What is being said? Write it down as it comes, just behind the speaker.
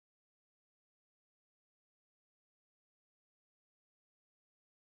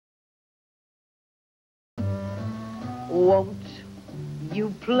Won't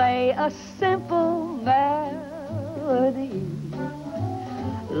you play a simple melody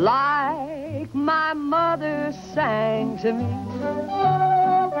like my mother sang to me?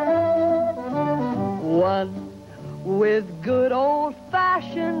 One with good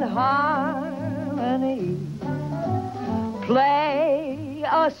old-fashioned harmony. Play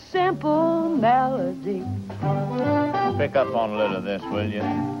a simple melody. Pick up on a little of this, will you?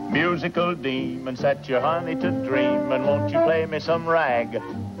 Musical demon, set your honey to dream, and won't you play me some rag?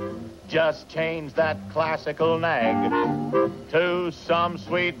 Just change that classical nag to some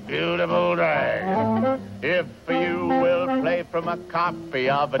sweet, beautiful drag. If you will play from a copy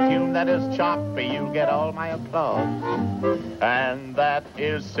of a tune that is choppy, you'll get all my applause. And that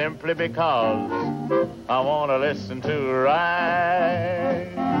is simply because I want to listen to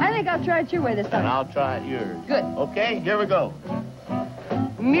rag. I think I'll try it your way this time. And I'll try it yours. Good. Okay, here we go.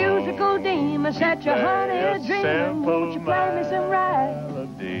 Musical demon, set your honey a dream. Won't you play me some rag?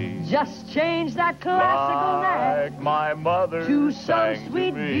 Just change that classical nag like my mother to some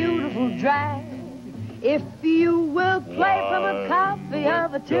sweet, beautiful drag. If you will play from a copy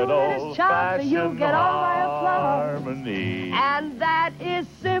of a tune that is choppy, you'll get all my applause. Harmony. And that is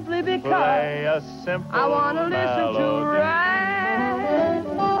simply because Play a simple I want to listen to rag.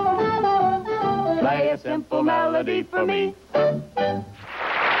 Play a simple melody for me.